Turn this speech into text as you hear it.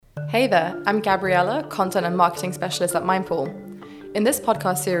Hey there, I'm Gabriella, Content and Marketing Specialist at Mindpool. In this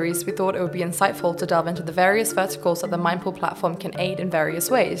podcast series, we thought it would be insightful to delve into the various verticals that the Mindpool platform can aid in various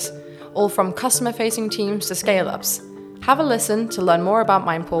ways, all from customer-facing teams to scale-ups. Have a listen to learn more about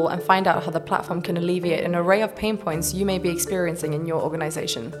Mindpool and find out how the platform can alleviate an array of pain points you may be experiencing in your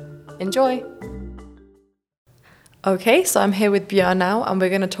organization. Enjoy! Okay, so I'm here with Bjørn now, and we're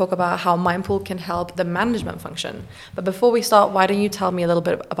going to talk about how Mindpool can help the management function. But before we start, why don't you tell me a little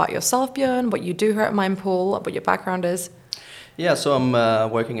bit about yourself, Bjørn, what you do here at Mindpool, what your background is? Yeah, so I'm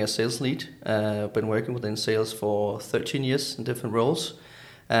working as sales lead. I've been working within sales for 13 years in different roles.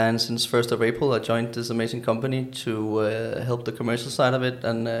 And since 1st of April, I joined this amazing company to help the commercial side of it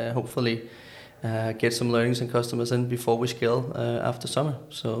and hopefully get some learnings and customers in before we scale after summer.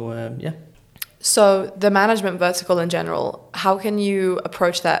 So, yeah. So the management vertical in general, how can you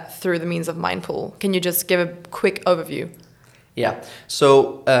approach that through the means of Mindpool? Can you just give a quick overview? Yeah,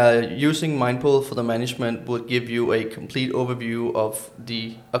 so using Mindpool for the management will give you a complete overview of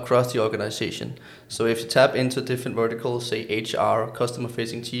across the organization. So if you tap into different verticals, say HR,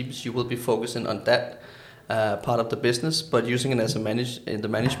 customer-facing teams, you will be focusing on that part of the business. But using it as in the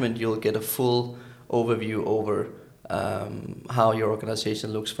management, you'll get a full overview over how your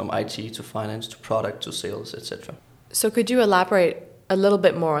organization looks from IT to finance to product to sales, etc. So could you elaborate a little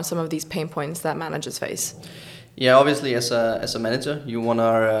bit more on some of these pain points that managers face? Yeah, obviously as a manager, you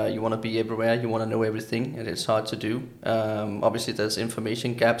wanna be everywhere, you wanna know everything, and it's hard to do. Obviously, there's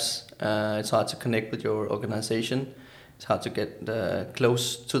information gaps. It's hard to connect with your organization. It's hard to get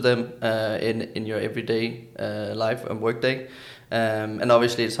close to them in your everyday life and workday. And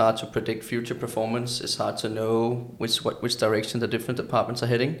obviously, it's hard to predict future performance. It's hard to know which direction the different departments are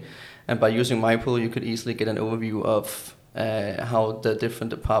heading. And by using Mindpool, you could easily get an overview of how the different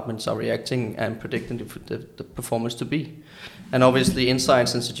departments are reacting and predicting the performance to be. And obviously,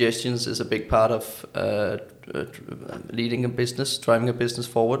 insights and suggestions is a big part of leading a business, driving a business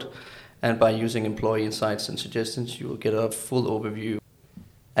forward. And by using employee insights and suggestions, you will get a full overview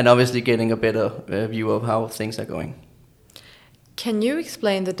and obviously getting a better view of how things are going. Can you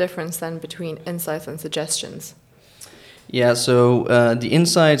explain the difference then between insights and suggestions? Yeah, so the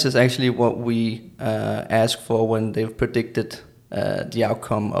insights is actually what we ask for when they've predicted the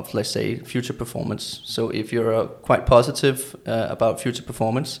outcome of, let's say, future performance. So if you're quite positive about future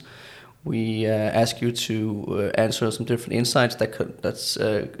performance, we ask you to answer some different insights that's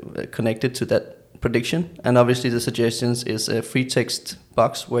connected to that prediction. And obviously the suggestions is a free text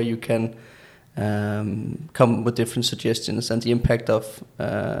box where you can come with different suggestions and the impact of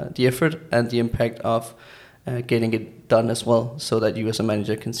the effort and the impact of getting it done as well, so that you as a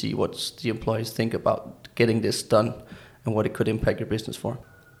manager can see what the employees think about getting this done and what it could impact your business for.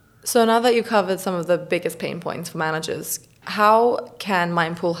 So now that you covered some of the biggest pain points for managers, how can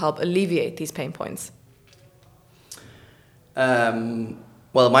Mindpool help alleviate these pain points?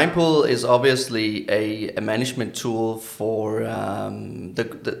 Well, Mindpool is obviously a management tool for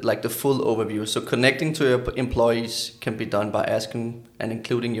the full overview. So connecting to your employees can be done by asking and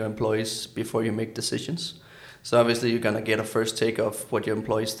including your employees before you make decisions. So obviously you're going to get a first take of what your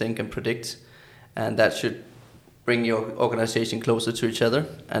employees think and predict, and that should bring your organization closer to each other.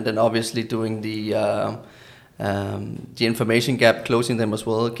 And then obviously doing the information gap, closing them as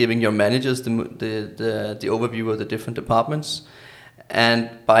well, giving your managers the overview of the different departments. And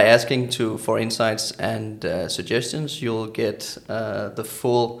by asking for insights and suggestions, you'll get the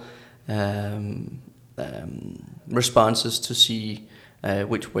full responses to see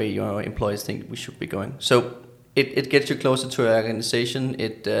which way your employees think we should be going. So it gets you closer to your organization.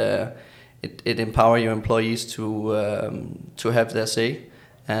 It empowers your employees to have their say,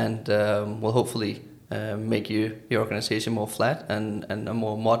 and will hopefully make your organization more flat and a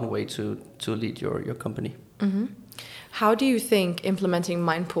more modern way to lead your company. Mm-hmm. How do you think implementing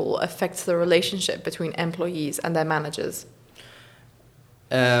Mindpool affects the relationship between employees and their managers?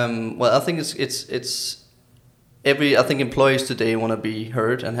 Well, I think I think employees today want to be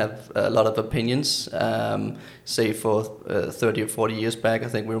heard and have a lot of opinions. Say for 30 or 40 years back, I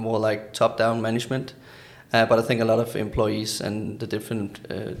think we were more like top-down management. But I think a lot of employees and the different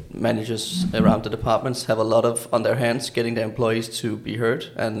managers around the departments have a lot on their hands getting their employees to be heard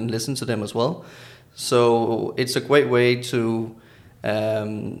and listen to them as well. So it's a great way to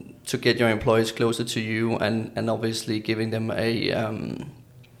get your employees closer to you and obviously giving them a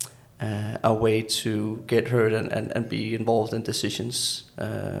way to get heard and be involved in decisions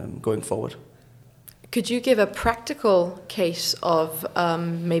going forward. Could you give a practical case of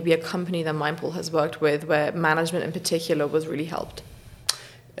maybe a company that Mindpool has worked with where management in particular was really helped?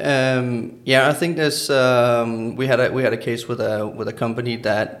 I think there's we had a case with a company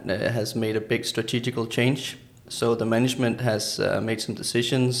that has made a big strategical change. So the management has made some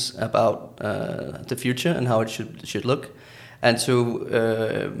decisions about the future and how it should look, and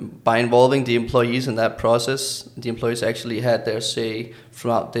by involving the employees in that process, the employees actually had their say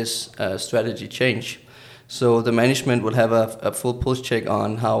throughout this strategy change. So the management would have a full pulse check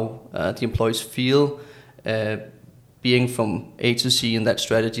on how the employees feel. Being from A to C in that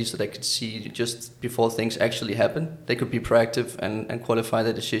strategy, so they could see just before things actually happen. They could be proactive and qualify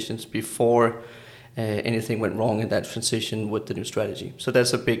their decisions before anything went wrong in that transition with the new strategy. So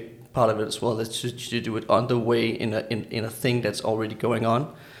that's a big part of it as well. That's to do it on the way in a thing that's already going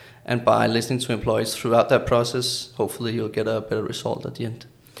on. And by listening to employees throughout that process, hopefully you'll get a better result at the end.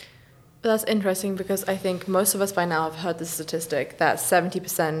 That's interesting, because I think most of us by now have heard the statistic that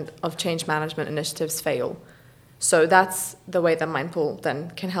 70% of change management initiatives fail. So that's the way that Mindpool then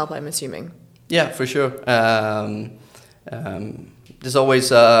can help, I'm assuming. Yeah, for sure. There's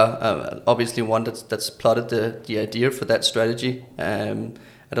always obviously one that's plotted the idea for that strategy. I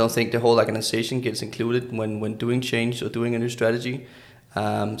don't think the whole organization gets included when doing change or doing a new strategy.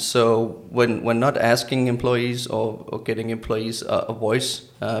 So when not asking employees or getting employees a voice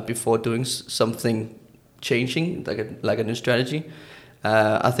before doing something changing, like a new strategy,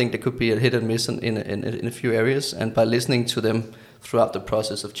 I think there could be a hit and miss in a few areas. And by listening to them throughout the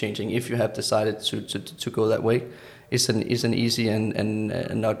process of changing, if you have decided to go that way, is an easy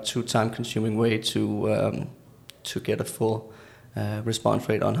and not too time-consuming way to get a full response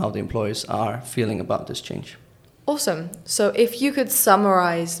rate on how the employees are feeling about this change. Awesome. So if you could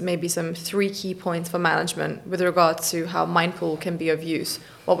summarize maybe some 3 key points for management with regard to how Mindpool can be of use,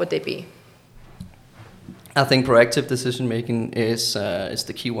 what would they be? I think proactive decision making is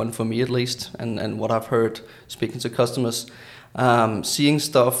the key one for me, at least, and what I've heard speaking to customers. Seeing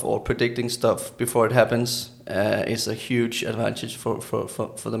stuff or predicting stuff before it happens is a huge advantage for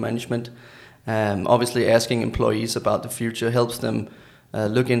the management. Obviously, asking employees about the future helps them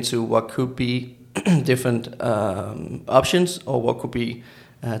look into what could be different options, or what could be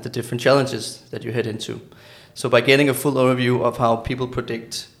the different challenges that you head into. So by getting a full overview of how people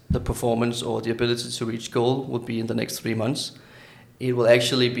predict the performance or the ability to reach goal would be in the next 3 months, it will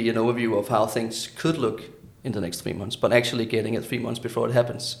actually be an overview of how things could look in the next 3 months, but actually getting it 3 months before it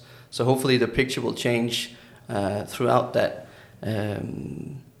happens. So hopefully the picture will change throughout that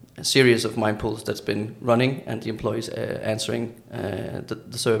series of Mindpools that's been running, and the employees answering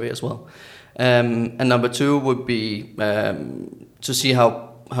the survey as well. And number 2 would be to see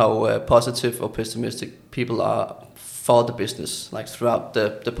how positive or pessimistic people are for the business, like throughout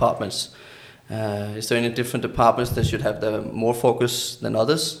the departments. Is there any different departments that should have more focus than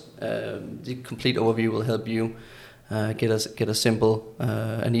others? The complete overview will help you get a simple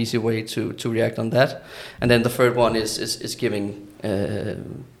and easy way to react on that. And then the third one is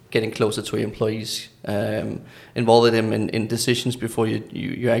getting closer to your employees, involving them in decisions before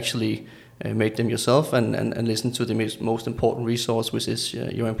you actually make them yourself, and listen to the most important resource, which is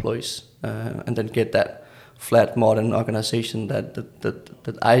your employees, and then get that flat, modern organization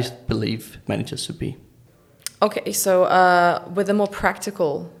that I believe managers should be. Okay, so with a more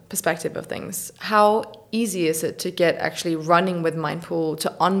practical perspective of things, how easy is it to get actually running with Mindpool,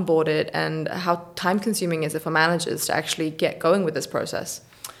 to onboard it, and how time-consuming is it for managers to actually get going with this process?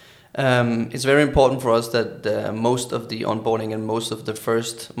 It's very important for us that most of the onboarding and most of the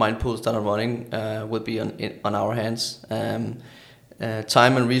first Mindpools that are running will be on our hands.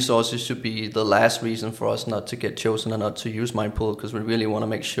 Time and resources should be the last reason for us not to get chosen and not to use Mindpool, because we really want to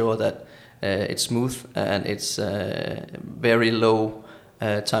make sure that it's smooth and it's very low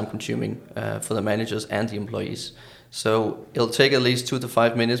time consuming for the managers and the employees. So it'll take at least 2 to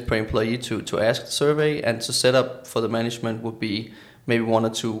 5 minutes per employee to ask the survey, and to set up for the management would be maybe 1 or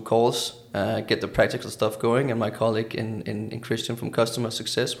 2 calls, get the practical stuff going, and my colleague in Christian from Customer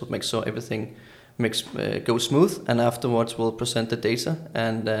Success would make sure everything go smooth, and afterwards we'll present the data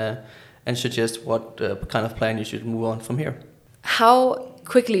and suggest what kind of plan you should move on from here. How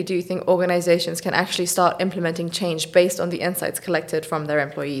quickly do you think organizations can actually start implementing change based on the insights collected from their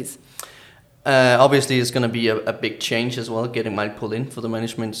employees? Obviously, it's going to be a big change as well, getting Mindpool in for the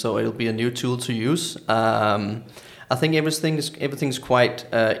management, so it'll be a new tool to use. I think everything's quite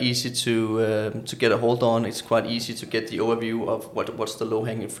easy to get a hold on. It's quite easy to get the overview of what's the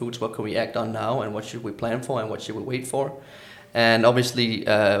low-hanging fruits, what can we act on now, and what should we plan for, and what should we wait for. And obviously,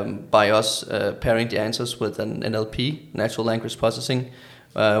 by us pairing the answers with an NLP, natural language processing,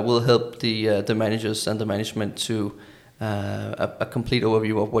 will help the managers and the management to a complete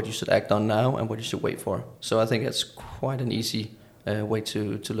overview of what you should act on now and what you should wait for. So I think it's quite an easy way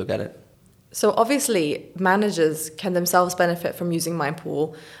to look at it. So obviously, managers can themselves benefit from using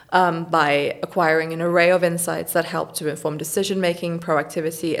Mindpool by acquiring an array of insights that help to inform decision-making,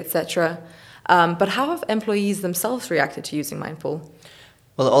 proactivity, etc. But how have employees themselves reacted to using Mindpool?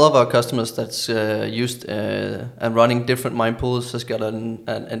 Well, all of our customers that's used and running different Mindpools has got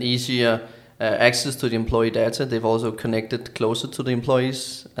an easier access to the employee data. They've also connected closer to the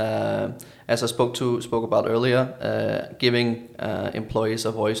employees. As I spoke about earlier, giving employees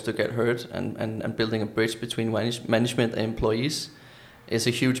a voice to get heard and building a bridge between management and employees is a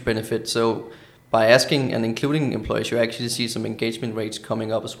huge benefit. So by asking and including employees, you actually see some engagement rates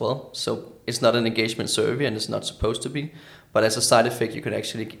coming up as well. So it's not an engagement survey, and it's not supposed to be, but as a side effect, you could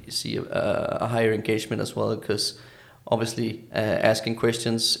actually see a higher engagement as well, because obviously asking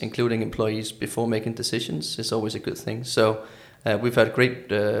questions, including employees before making decisions, is always a good thing. So we've had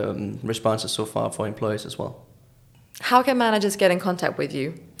great responses so far for employees as well. How can managers get in contact with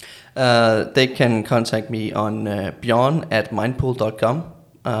you? They can contact me on Bjørn at mindpool.com.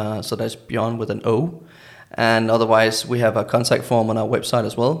 So that's Bjørn with an O. And otherwise, we have a contact form on our website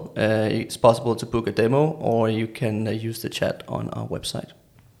as well. It's possible to book a demo, or you can use the chat on our website.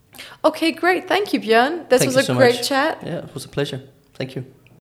 Okay, great. Thank you, Bjørn. This was a great chat. Yeah, it was a pleasure. Thank you.